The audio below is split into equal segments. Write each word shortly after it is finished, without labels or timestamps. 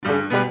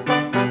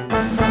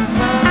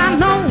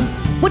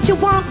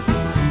want,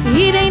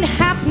 it ain't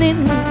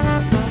happening.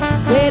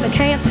 Well, I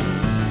can't,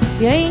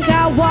 you ain't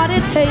got what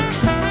it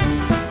takes.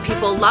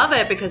 People love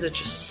it because it's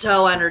just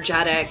so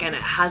energetic and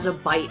it has a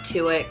bite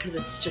to it, because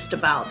it's just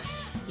about,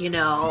 you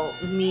know,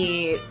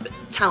 me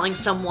telling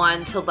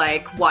someone to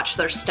like watch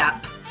their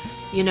step,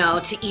 you know,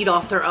 to eat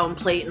off their own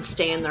plate and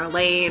stay in their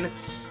lane.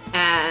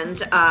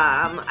 And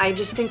I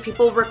just think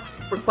people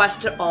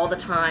request it all the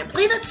time.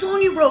 Play that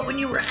song you wrote when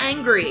you were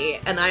angry.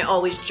 And I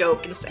always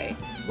joke and say,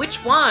 which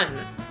one?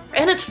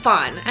 And it's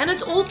fun, and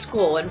it's old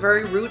school and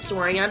very roots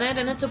oriented,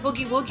 and it's a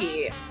boogie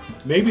woogie.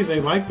 Maybe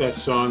they like that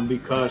song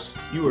because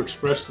you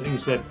express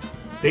things that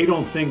they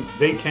don't think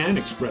they can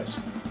express.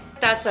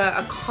 That's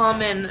a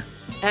common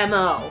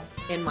MO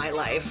in my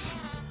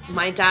life.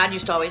 My dad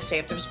used to always say,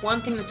 if there's one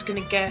thing that's going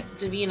to get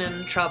Davina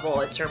in trouble,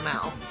 it's her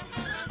mouth.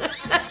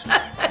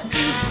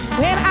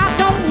 Well,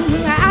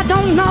 I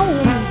don't know.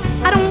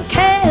 I don't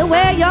care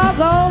where you're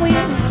going.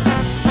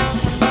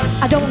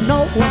 I don't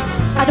know.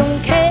 I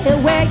don't care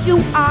where you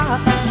are.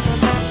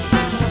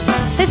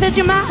 They said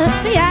you might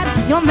be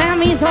at your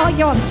mammy's or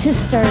your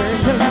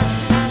sister's.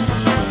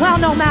 Well,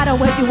 no matter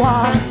where you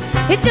are,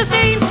 it just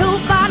ain't too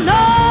far. No,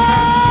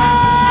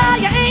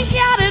 you ain't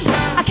got it.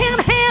 I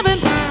can't have it.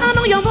 I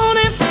know you want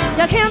it.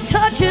 You can't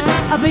touch it.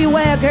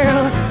 Beware,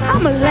 girl.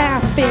 I'm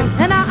laughing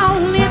and I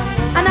own it,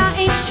 and I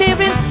ain't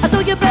sharing. So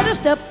you better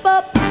step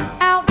up,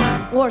 out,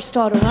 or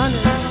start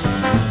running,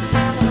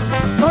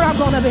 or I'm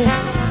gonna be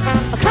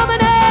coming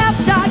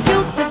after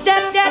you.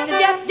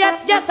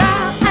 Yes,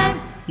 I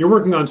am. You're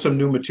working on some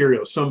new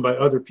material, some by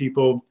other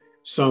people,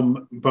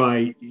 some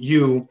by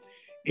you.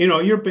 You know,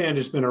 your band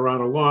has been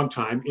around a long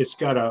time. It's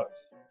got a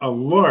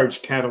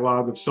large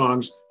catalog of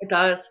songs. It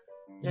does.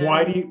 Yeah.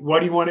 Why do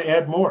you want to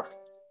add more?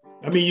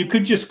 I mean, you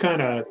could just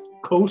kind of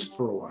coast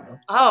for a while.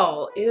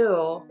 Oh,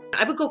 ew.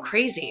 I would go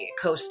crazy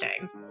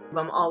coasting.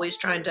 I'm always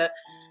trying to,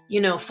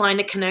 you know, find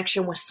a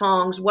connection with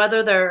songs,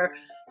 whether they're,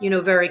 you know,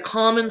 very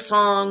common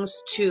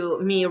songs to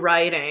me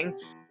writing.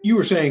 You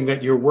were saying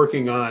that you're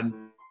working on,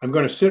 I'm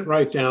going to sit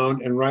right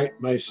down and write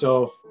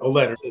myself a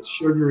letter. It's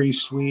sugary,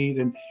 sweet,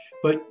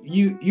 but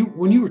you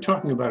when you were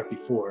talking about it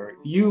before,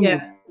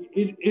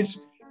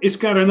 it's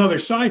got another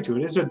side to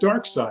it. It's a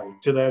dark side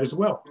to that as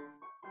well.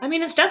 I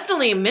mean, it's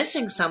definitely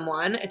missing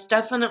someone. It's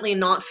definitely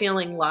not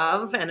feeling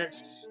love, and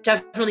it's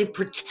definitely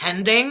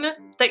pretending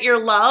that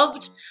you're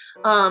loved.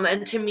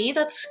 And to me,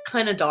 that's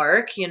kind of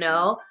dark, you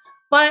know?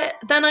 But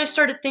then I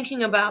started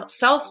thinking about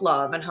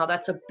self-love and how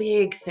that's a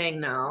big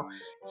thing now.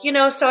 You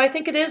know, so I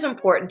think it is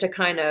important to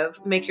kind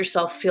of make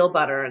yourself feel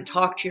better and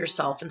talk to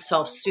yourself and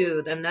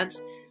self-soothe. And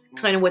that's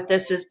kind of what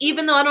this is,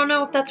 even though I don't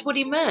know if that's what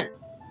he meant.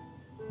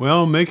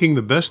 Well, making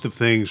the best of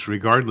things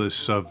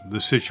regardless of the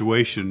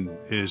situation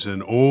is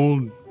an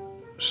old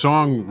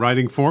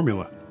songwriting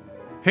formula.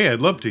 Hey,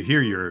 I'd love to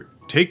hear your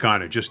take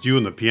on it, just you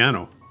and the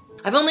piano.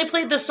 I've only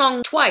played this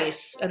song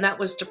twice, and that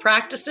was to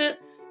practice it,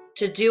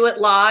 to do it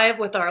live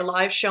with our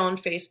live show on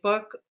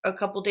Facebook a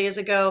couple days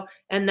ago,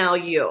 and now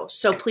you.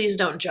 So please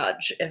don't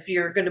judge if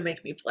you're going to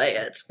make me play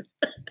it.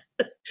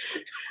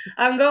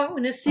 I'm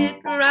going to sit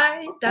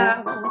right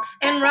down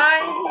and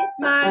write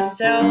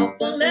myself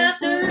a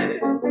letter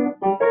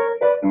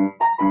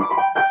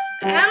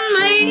and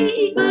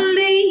make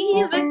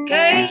believe it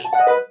came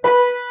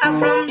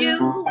from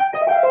you.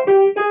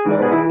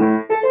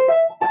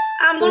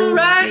 I'm gonna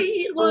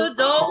write words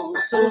oh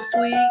so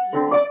sweet,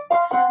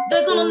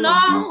 they're gonna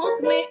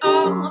knock me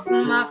off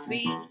my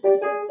feet,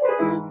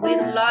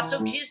 with lots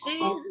of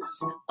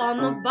kisses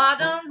on the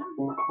bottom.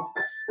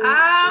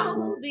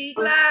 I'll be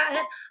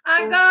glad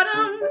I got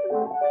 'em.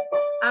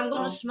 I'm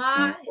gonna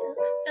smile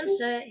and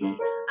say,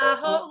 I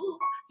hope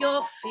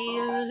you're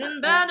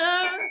feeling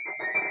better,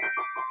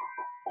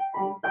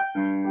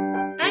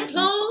 and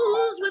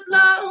close with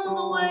love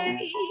the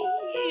way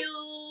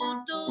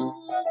you do.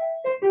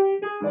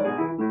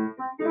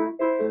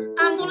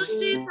 I'm gonna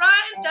sit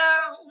right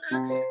down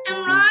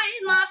and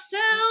write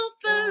myself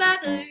a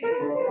letter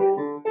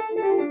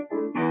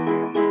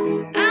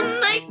and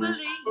make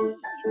believe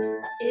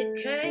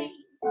it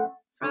came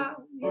from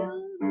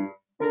you.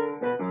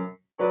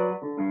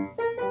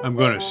 I'm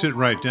going to sit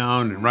right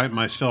down and write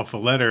myself a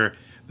letter.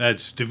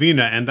 That's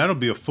Davina, and that'll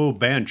be a full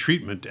band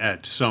treatment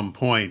at some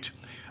point.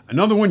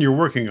 Another one you're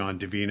working on,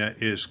 Davina,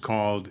 is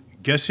called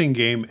Guessing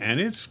Game, and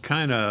it's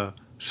kind of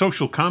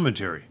social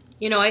commentary.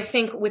 You know, I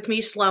think with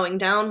me slowing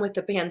down with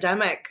the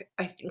pandemic,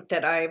 I think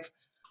that I've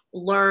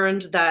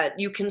learned that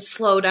you can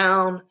slow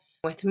down.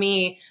 With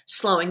me,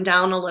 slowing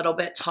down a little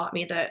bit taught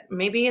me that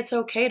maybe it's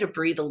okay to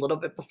breathe a little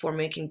bit before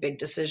making big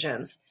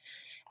decisions.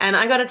 And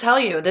I got to tell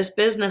you, this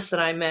business that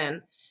I'm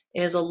in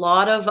is a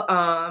lot of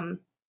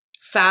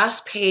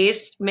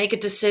fast-paced, make a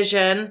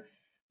decision,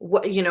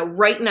 you know,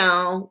 right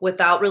now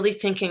without really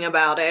thinking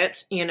about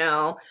it, you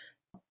know.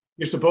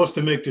 You're supposed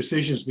to make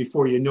decisions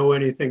before you know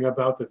anything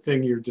about the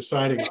thing you're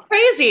deciding on.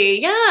 Crazy,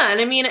 yeah. And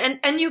I mean,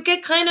 and you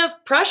get kind of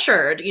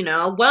pressured, you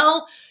know,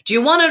 well, do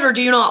you want it or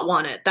do you not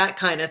want it? That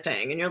kind of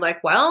thing. And you're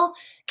like, well,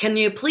 can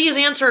you please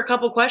answer a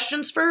couple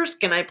questions first?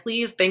 Can I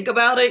please think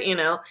about it? You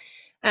know,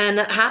 And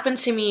that happened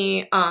to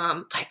me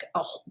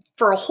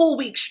for a whole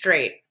week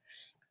straight.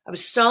 I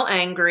was so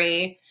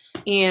angry,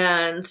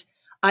 and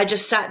I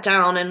just sat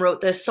down and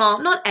wrote this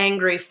song. Not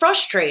angry,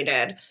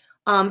 frustrated,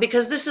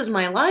 because this is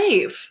my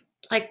life.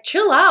 Like,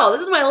 chill out.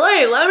 This is my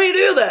life. Let me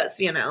do this,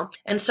 you know?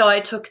 And so I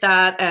took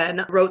that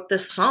and wrote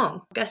this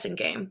song, Guessing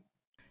Game.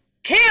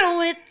 Can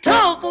we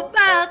talk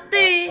about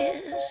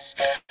this?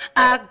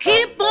 I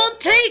keep on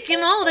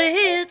taking all the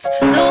hits,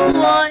 the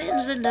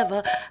ones that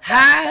never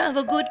have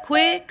a good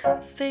quick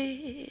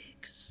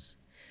fix.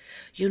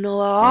 You know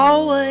I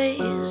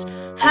always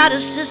had a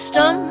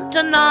system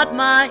to nod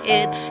my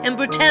head and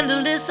pretend to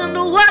listen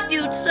to what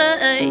you'd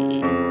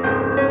say.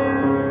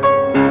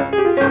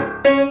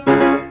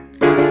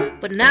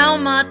 But now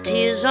my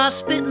tears are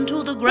spitting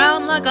to the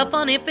ground like a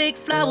funny fake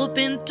flower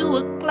pinned to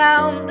a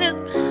clown that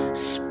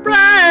sprays.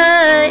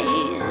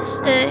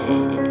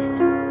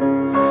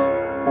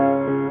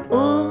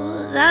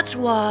 Oh, that's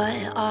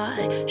why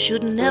I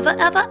should never,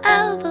 ever,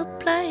 ever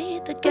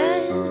play the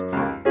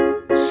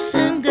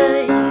guessing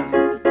game.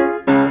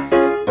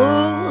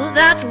 Oh,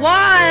 that's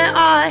why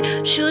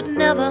I should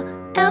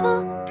never,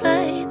 ever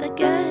play the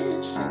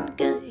guessing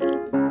game.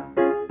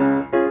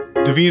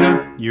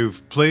 Davina,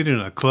 you've played in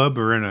a club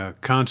or in a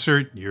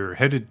concert. You're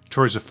headed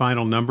towards a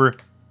final number.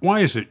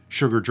 Why is it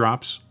Sugar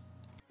Drops?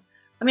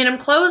 I mean, I'm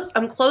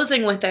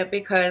closing with it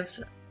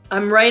because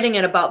I'm writing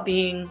it about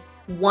being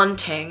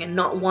wanting and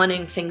not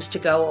wanting things to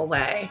go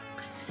away.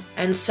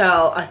 And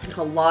so I think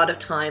a lot of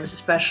times,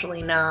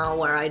 especially now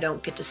where I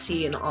don't get to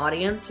see an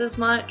audience as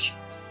much,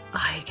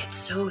 I get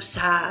so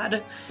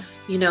sad,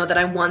 you know, that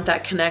I want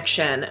that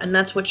connection. And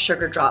that's what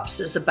Sugar Drops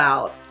is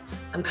about.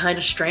 I'm kind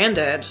of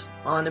stranded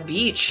on a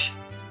beach,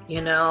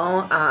 you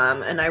know,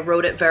 and I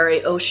wrote it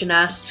very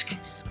ocean-esque,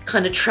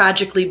 kind of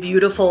tragically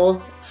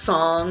beautiful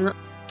song.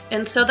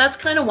 And so that's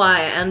kind of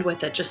why I end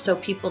with it, just so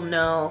people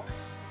know,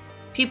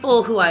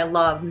 people who I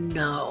love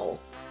know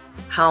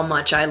how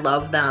much I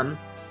love them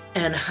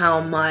and how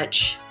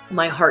much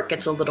my heart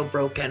gets a little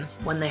broken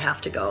when they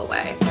have to go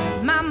away.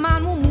 My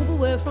mind will move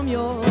away from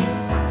yours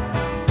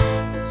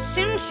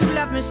since you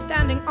left me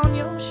standing on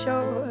your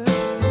shore,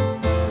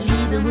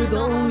 leaving with the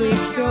only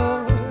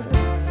cure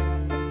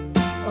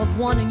of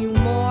wanting you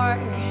more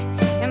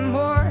and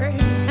more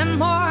and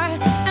more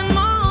and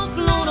more.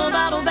 Float a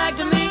bottle back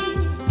to me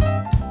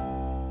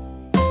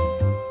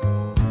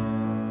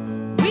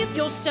with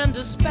your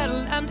center spell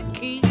and a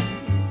key,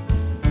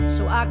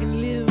 so I can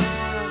live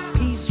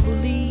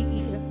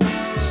peacefully,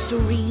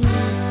 serene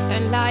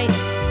and light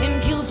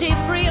and guilty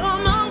free. Oh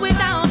no,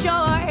 without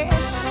your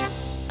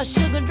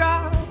sugar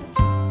drops.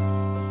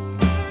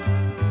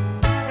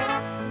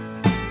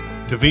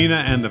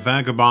 Davina and the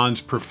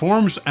Vagabonds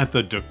performs at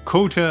the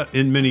Dakota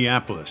in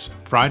Minneapolis,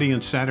 Friday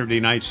and Saturday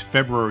nights,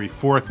 February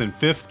 4th and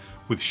 5th,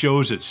 with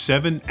shows at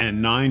 7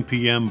 and 9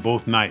 p.m.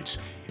 both nights.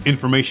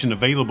 Information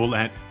available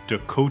at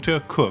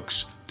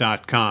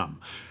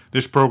dakotacooks.com.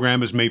 This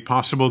program is made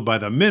possible by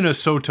the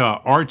Minnesota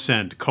Arts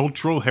and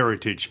Cultural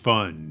Heritage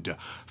Fund.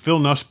 Phil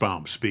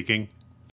Nussbaum speaking.